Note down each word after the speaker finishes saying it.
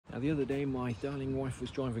Now the other day my darling wife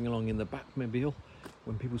was driving along in the Batmobile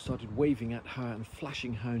when people started waving at her and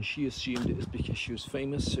flashing her, and she assumed it was because she was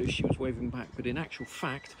famous, so she was waving back. But in actual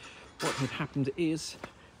fact, what had happened is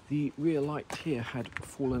the rear light here had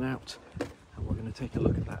fallen out, and we're going to take a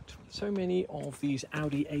look at that. So many of these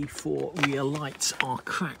Audi A4 rear lights are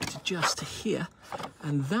cracked just here,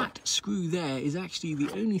 and that screw there is actually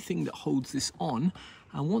the only thing that holds this on.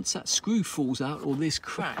 And once that screw falls out or this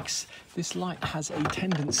cracks, this light has a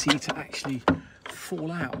tendency to actually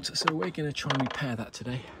fall out. So we're going to try and repair that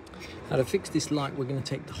today. Now to fix this light, we're going to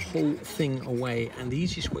take the whole thing away, and the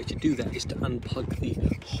easiest way to do that is to unplug the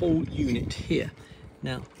whole unit here.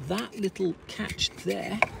 Now that little catch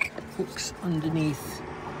there hooks underneath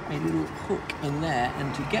a little hook in there,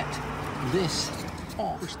 and to get this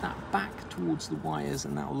off, push that back towards the wires,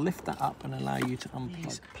 and that will lift that up and allow you to unplug.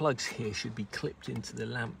 These plugs here should be clipped into the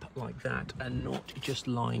lamp like that and not just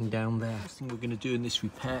lying down there. The first thing we're going to do in this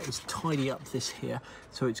repair is tidy up this here,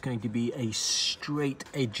 so it's going to be a straight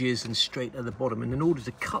edges and straight at the bottom. And in order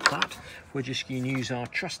to cut that, we're just going to use our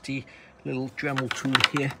trusty little Dremel tool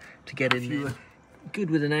here to get in there. Good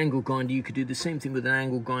with an angle grinder, you could do the same thing with an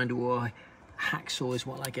angle grinder or a hacksaw as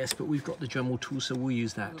well, I guess, but we've got the Dremel tool, so we'll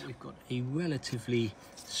use that. We've got a relatively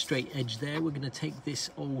straight edge there. We're going to take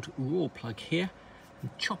this old raw plug here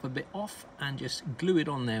and chop a bit off and just glue it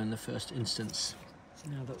on there in the first instance.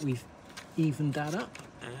 Now that we've evened that up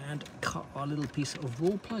and cut our little piece of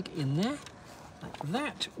raw plug in there like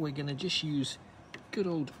that, we're going to just use good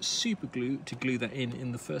old super glue to glue that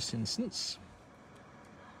in the first instance.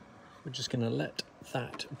 We're just going to let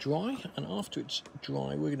that dry, and after it's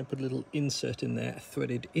dry we're going to put a little insert in there, a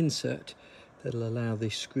threaded insert that'll allow the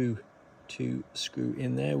screw to screw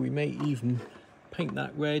in there. We may even paint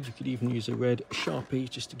that red. You could even use a red Sharpie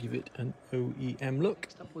just to give it an OEM look.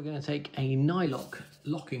 Next up, we're going to take a nylock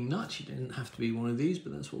locking nut. You don't have to be one of these,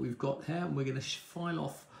 but that's what we've got here, and we're going to file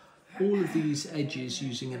off all of these edges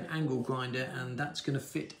using an angle grinder, and that's going to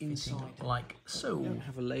fit inside like so. We don't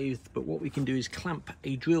have a lathe, but what we can do is clamp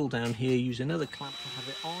a drill down here, use another clamp to have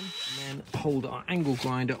it on, and then hold our angle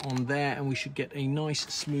grinder on there, and we should get a nice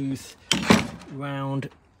smooth round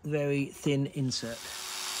very thin insert.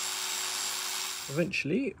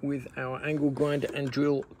 Eventually, with our angle grinder and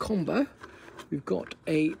drill combo, we've got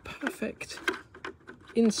a perfect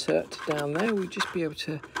insert down there. We'll just be able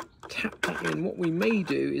to tap that in. What we may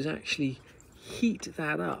do is actually heat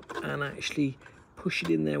that up and actually push it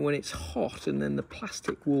in there when it's hot, and then the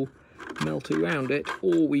plastic will melt around it,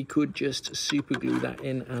 or we could just super glue that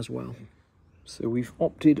in as well. So we've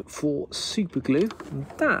opted for super glue, and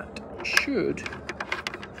that should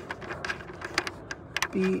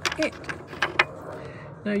be it.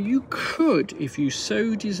 Now you could, if you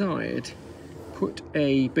so desired, put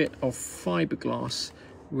a bit of fiberglass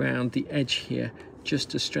around the edge here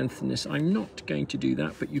just to strengthen this. I'm not going to do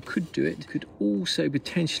that, but you could do it. You could also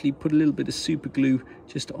potentially put a little bit of super glue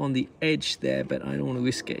just on the edge there, but I don't want to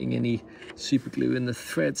risk getting any super glue in the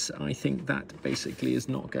threads. I think that basically is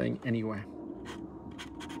not going anywhere.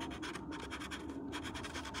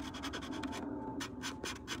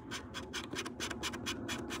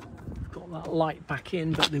 Got that light back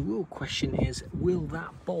in, but the real question is, will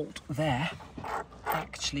that bolt there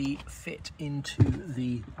actually fit into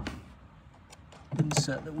the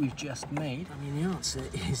insert that we've just made? I mean, the answer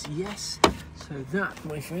is yes. So that,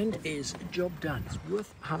 my friend, is job done. It's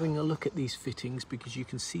worth having a look at these fittings, because you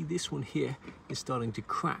can see this one here is starting to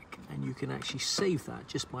crack, and you can actually save that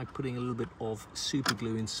just by putting a little bit of super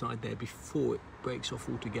glue inside there before it breaks off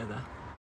altogether.